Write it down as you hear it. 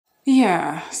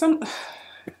Yeah,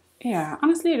 yeah,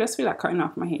 honestly, I just feel like cutting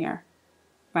off my hair.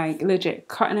 Like legit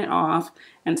cutting it off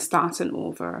and starting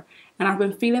over. And I've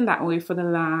been feeling that way for the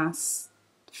last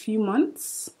few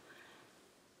months.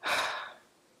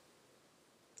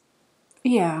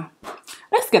 Yeah,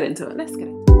 let's get into it. Let's get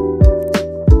into it.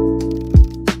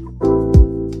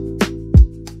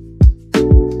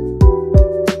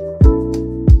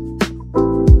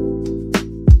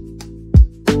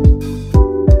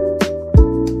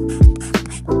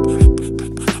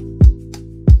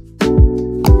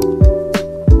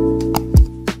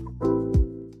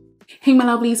 Hey my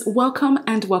lovelies,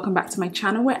 welcome back to my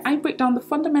channel where I break down the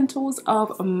fundamentals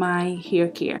of my hair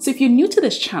care. So if you're new to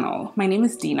this channel, my name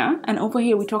is Dina, and over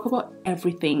here we talk about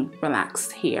everything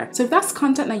relaxed hair. So if that's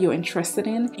content that you're interested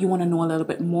in, you want to know a little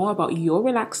bit more about your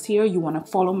relaxed hair, you want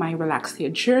to follow my relaxed hair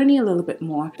journey a little bit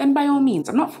more, then by all means,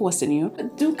 I'm not forcing you,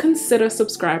 but do consider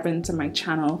subscribing to my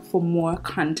channel for more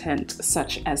content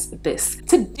such as this.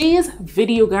 Today's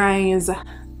video, guys,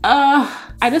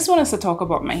 I just want us to talk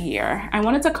about my hair. I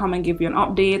wanted to come and give you an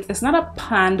update. It's not a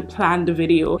planned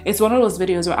video. It's one of those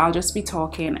videos where I'll just be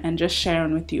talking and just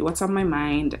sharing with you what's on my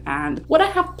mind and what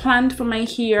I have planned for my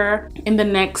hair in the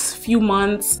next few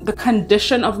months, the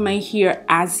condition of my hair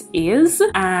as is,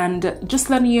 and just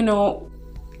letting you know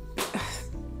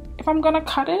if I'm gonna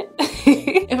cut it,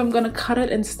 if I'm gonna cut it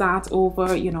and start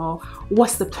over, you know,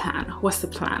 what's the plan? What's the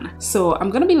plan? So I'm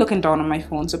gonna be looking down on my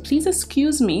phone, so please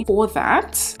excuse me for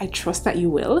that. I trust that you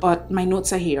will, but my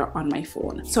notes are here on my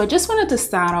phone. So I just wanted to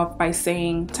start off by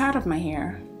saying, I'm tired of my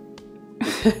hair.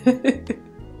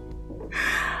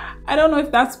 I don't know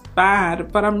if that's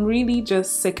bad, but I'm really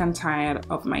just sick and tired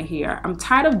of my hair. I'm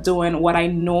tired of doing what I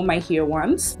know my hair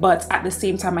wants, but at the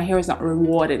same time, my hair is not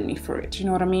rewarding me for it. You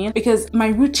know what I mean? Because my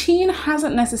routine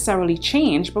hasn't necessarily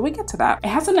changed, but we get to that. It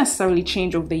hasn't necessarily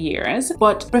changed over the years,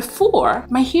 but before,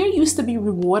 my hair used to be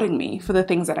rewarding me for the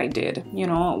things that I did. You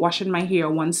know, washing my hair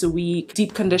once a week,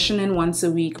 deep conditioning once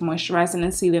a week, moisturizing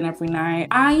and sealing every night.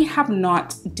 I have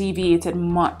not deviated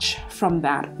much from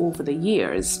that over the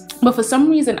years, but for some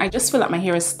reason, I just feel like my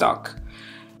hair is stuck.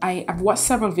 I've watched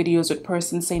several videos with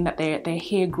persons saying that their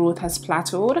hair growth has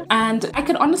plateaued, and I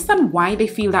can understand why they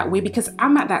feel that way because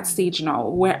I'm at that stage now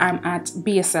where I'm at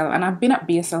BSL, and I've been at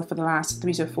BSL for the last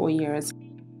 3 to 4 years.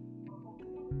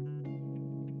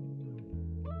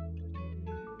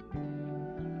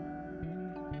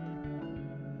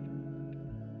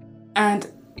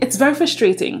 And it's very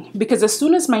frustrating because as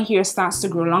soon as my hair starts to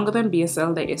grow longer than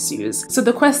BSL, there are issues. So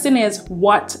the question is,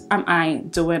 what am I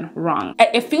doing wrong?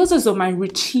 It feels as though my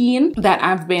routine that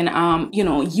I've been, you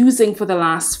know, using for the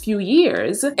last few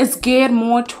years is geared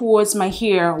more towards my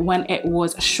hair when it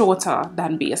was shorter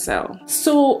than BSL.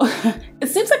 So it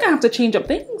seems like I have to change up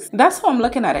things. That's how I'm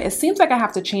looking at it. It seems like I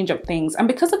have to change up things. And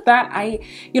because of that,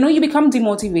 you know, you become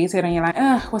demotivated and you're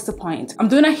like, what's the point? I'm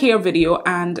doing a hair video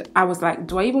and I was like,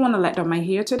 do I even want to let down my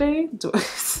hair today?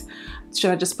 Should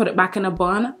I just put it back in a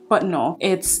bun? But no,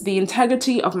 it's the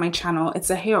integrity of my channel. It's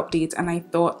a hair update, and I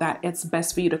thought that it's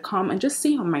best for you to come and just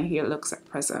see how my hair looks at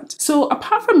present. So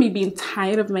apart from me being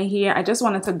tired of my hair, I just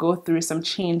wanted to go through some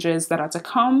changes that are to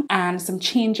come and some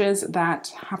changes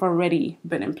that have already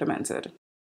been implemented.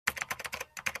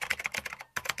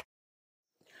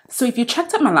 So if you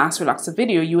checked out my last relaxer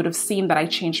video, you would have seen that I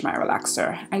changed my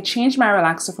relaxer. I changed my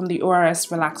relaxer from the Aaarrghhh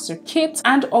relaxer kit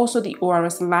and also the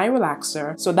Aaarrghhh Lie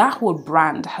relaxer. So that whole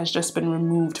brand has just been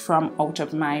removed from out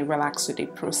of my relaxer day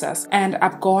process. And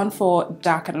I've gone for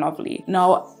Dark and Lovely.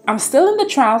 Now, I'm still in the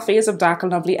trial phase of Dark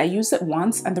and Lovely. I used it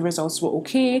once and the results were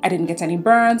okay. I didn't get any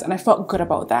burns and I felt good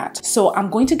about that. So I'm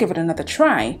going to give it another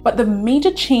try. But the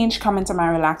major change coming to my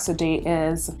relaxer day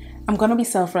is I'm going to be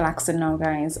self-relaxing now,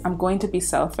 guys. I'm going to be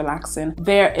self-relaxing.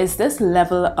 There is this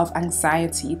level of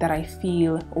anxiety that I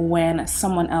feel when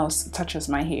someone else touches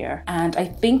my hair. And I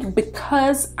think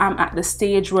because I'm at the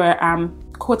stage where I'm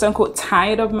quote unquote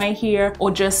tired of my hair,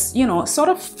 or just, you know, sort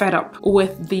of fed up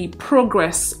with the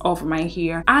progress of my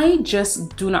hair, I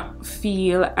just do not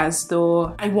feel as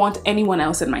though I want anyone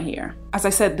else in my hair. As I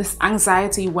said, this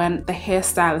anxiety when the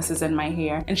hairstylist is in my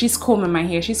hair and she's combing my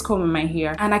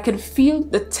hair, and I can feel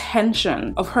the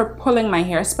tension of her pulling my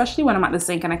hair, especially when I'm at the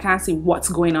sink and I can't see what's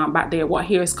going on back there, what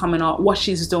hair is coming out, what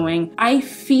she's doing. I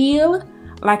feel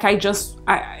like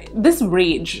this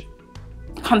rage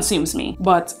consumes me,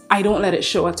 but I don't let it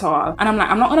show at all. And I'm like,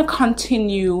 I'm not going to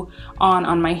continue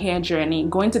on my hair journey,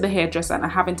 going to the hairdresser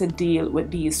and having to deal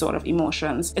with these sort of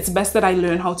emotions. It's best that I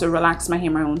learn how to relax my hair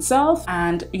my own self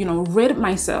and, you know, rid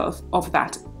myself of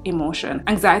that emotion.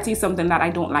 Anxiety is something that I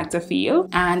don't like to feel,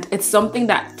 and it's something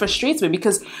that frustrates me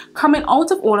because coming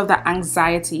out of all of that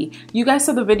anxiety, you guys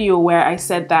saw the video where I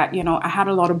said that, you know, I had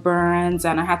a lot of burns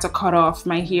and I had to cut off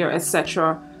my hair,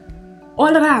 etc.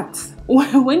 All of that.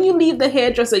 When you leave the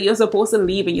hairdresser, you're supposed to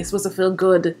leave and you're supposed to feel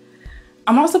good.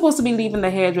 I'm not supposed to be leaving the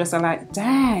hairdresser like,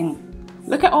 dang,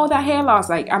 look at all that hair loss.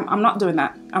 Like, I'm not doing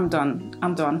that. I'm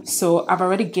done. So I've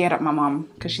already geared up my mom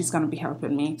because she's going to be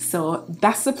helping me. So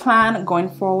that's the plan going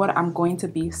forward. I'm going to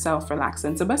be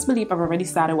self-relaxing. So best believe I've already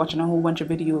started watching a whole bunch of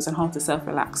videos on how to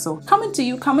self-relax. So coming to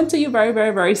you very,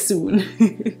 very, very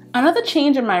soon. Another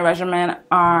change in my regimen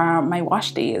are my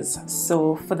wash days.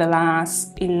 So for the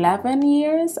last 11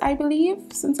 years, I believe,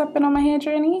 since I've been on my hair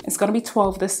journey, it's going to be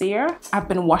 12 this year, I've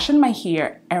been washing my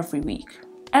hair every week.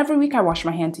 Every week I wash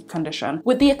my hair in deep condition,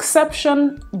 with the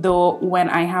exception though when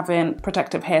I haven't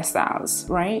protective hairstyles,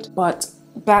 right? But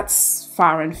that's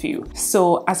far and few.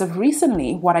 So as of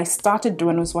recently, what I started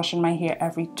doing was washing my hair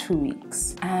every 2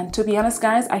 weeks. And to be honest,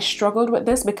 guys, I struggled with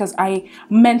this because I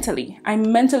mentally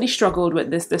struggled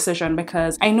with this decision,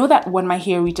 because I know that when my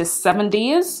hair reaches 7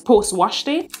 days post wash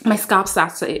day, my scalp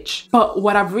starts to itch. But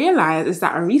what I've realized is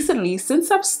that recently,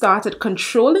 since I've started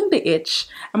controlling the itch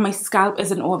and my scalp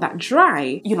isn't all that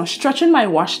dry, you know, stretching my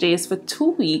wash days for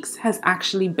 2 weeks has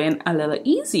actually been a little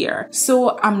easier.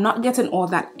 So I'm not getting all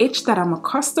that itch that I'm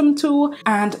accustomed to.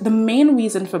 And the main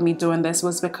reason for me doing this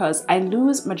was because I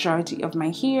lose majority of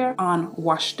my hair on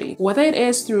wash day. Whether it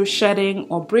is through shedding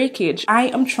or breakage, I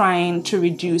am trying to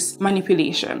reduce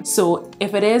manipulation. So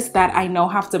if it is that I now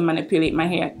have to manipulate my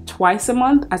hair twice a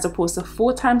month as opposed to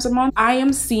 4 times a month, I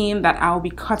am seeing that I'll be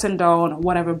cutting down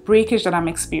whatever breakage that I'm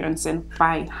experiencing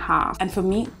by half. And for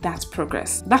me, that's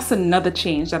progress. That's another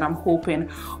change that I'm hoping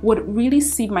would really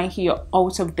see my hair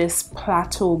out of this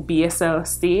plateau BSL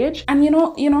stage and, you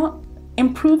know,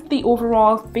 improve the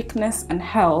overall thickness and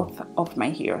health of my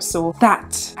hair. So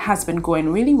that has been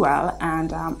going really well,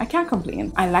 and I can't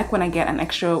complain. I like when I get an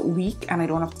extra week and I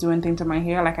don't have to do anything to my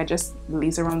hair. Like, I just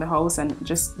laze around the house and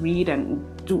just read and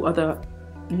do other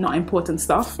not important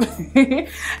stuff.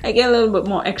 I get a little bit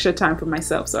more extra time for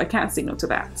myself, so I can't say no to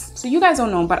that. So you guys don't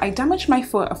know, but I damaged my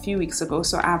foot a few weeks ago,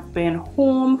 so I've been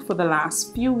home for the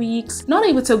last few weeks, not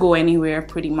able to go anywhere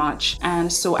pretty much,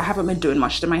 and so I haven't been doing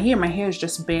much to my hair. My hair has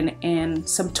just been in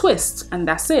some twists, and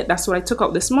that's it. That's what I took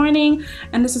out this morning,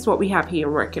 and this is what we have here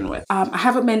working with. I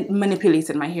haven't been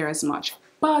manipulating my hair as much,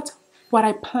 but what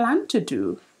I plan to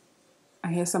do,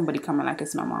 I hear somebody coming like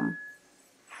it's my mom.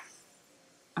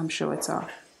 I'm sure it's her.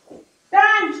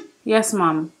 Dan! Yes,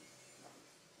 Mom.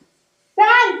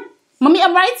 Dan! Mommy,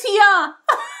 I'm right here.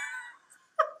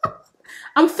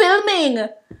 I'm filming.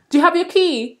 Do you have your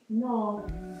key? No.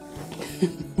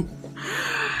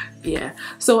 Yeah,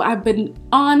 so I've been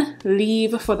on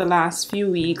leave for the last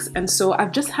few weeks, and so I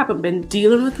just haven't been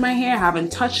dealing with my hair,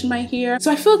 haven't touched my hair,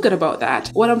 so I feel good about that.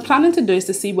 What I'm planning to do is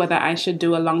to see whether I should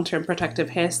do a long-term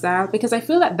protective hairstyle, because I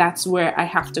feel that that's where I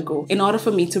have to go in order for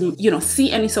me to, you know,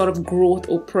 see any sort of growth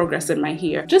or progress in my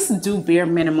hair. Just do bare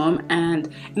minimum,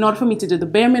 and in order for me to do the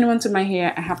bare minimum to my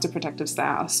hair, I have to protective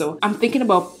style. So I'm thinking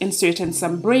about inserting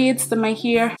some braids to my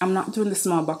hair. I'm not doing the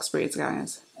small box braids,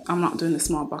 guys. I'm not doing the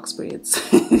small box braids.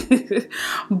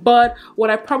 But what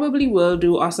I probably will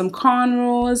do are some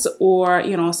cornrows, or,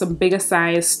 you know, some bigger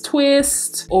size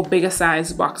twist or bigger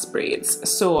size box braids.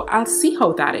 So I'll see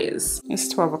how that is. It's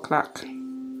 12 o'clock.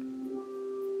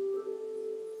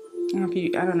 I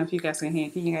don't know if you guys can hear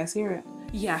it. Can you guys hear it?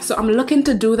 Yeah, so I'm looking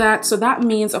to do that. So that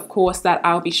means, of course, that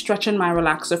I'll be stretching my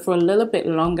relaxer for a little bit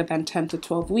longer than 10 to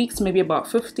 12 weeks, maybe about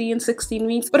 15, 16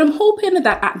 weeks. But I'm hoping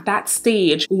that at that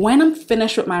stage, when I'm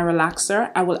finished with my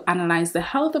relaxer, I will analyze the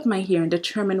health of my hair and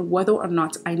determine whether or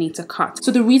not I need to cut.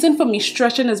 So the reason for me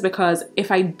stretching is because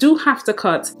if I do have to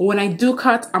cut, when I do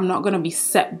cut, I'm not going to be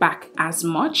set back as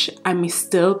much. I may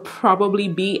still probably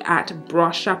be at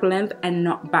bra strap length and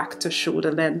not back to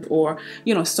shoulder length, or,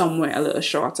 you know, somewhere a little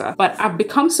shorter. But I've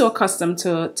become so accustomed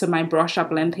to my bra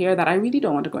strap length here that I really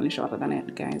don't want to go any shorter than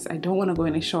it, guys. I don't want to go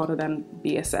any shorter than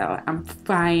BSL. I'm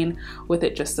fine with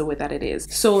it just the way that it is.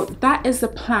 So that is the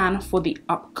plan for the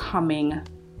upcoming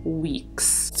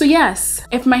weeks. So yes,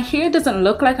 if my hair doesn't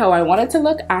look like how I want it to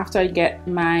look after I get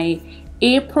my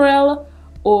April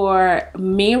or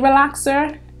May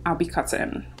relaxer, I'll be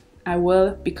cutting. I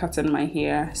will be cutting my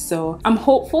hair. So I'm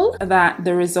hopeful that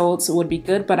the results would be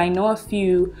good, but I know a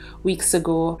few weeks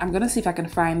ago, I'm gonna see if I can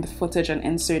find the footage and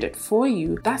insert it for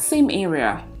you. That same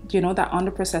area, you know, that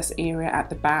underprocessed area at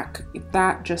the back,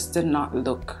 that just did not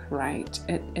look right.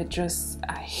 It just,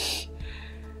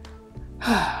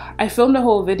 I filmed the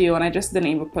whole video and I just didn't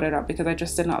even put it up because I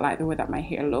just did not like the way that my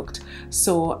hair looked.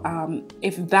 So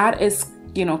if that is,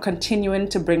 you know, continuing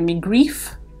to bring me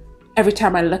grief every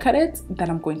time I look at it, then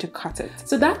I'm going to cut it.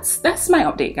 So that's my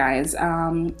update, guys.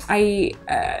 I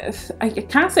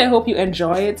can't say I hope you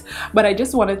enjoy it, but I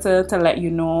just wanted to let you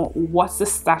know what's the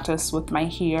status with my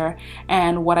hair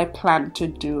and what I plan to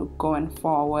do going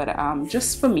forward,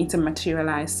 just for me to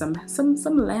materialize some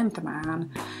length,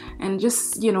 man, and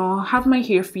just, you know, have my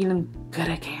hair feeling good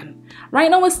again.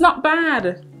 Right now it's not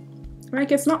bad.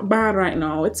 Like, it's not bad right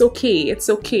now. It's okay. It's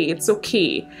okay. It's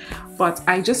okay. But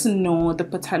I just know the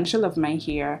potential of my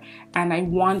hair, and I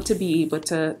want to be able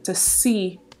to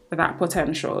see that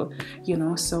potential, you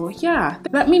know. So yeah,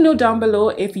 let me know down below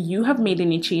if you have made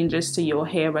any changes to your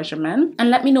hair regimen, and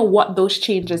let me know what those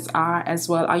changes are as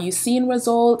well. Are you seeing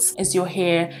results? Is your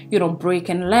hair, you know,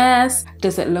 breaking less?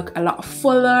 Does it look a lot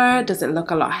fuller? Does it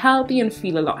look a lot healthier and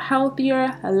feel a lot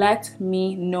healthier? Let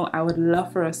me know. I would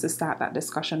love for us to start that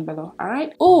discussion below. All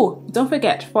right. Oh, don't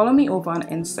forget, follow me over on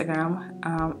Instagram.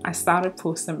 I started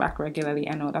posting back regularly.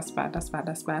 I know that's bad,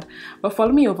 but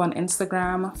follow me over on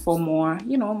Instagram for more,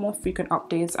 you know, more frequent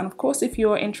updates. And of course, if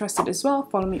you're interested as well,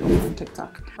 follow me over on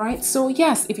TikTok. Right, so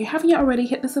yes, if you haven't yet already,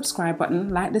 hit the subscribe button,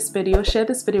 like this video, share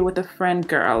this video with a friend,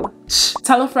 girl.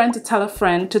 Tell a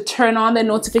friend to turn on their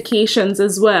notifications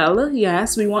as well.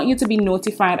 Yes, we want you to be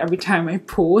notified every time I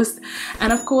post.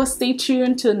 And of course, stay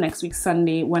tuned till next week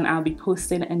Sunday when I'll be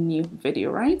posting a new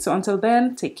video. Right, so until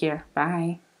then, take care.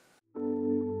 Bye.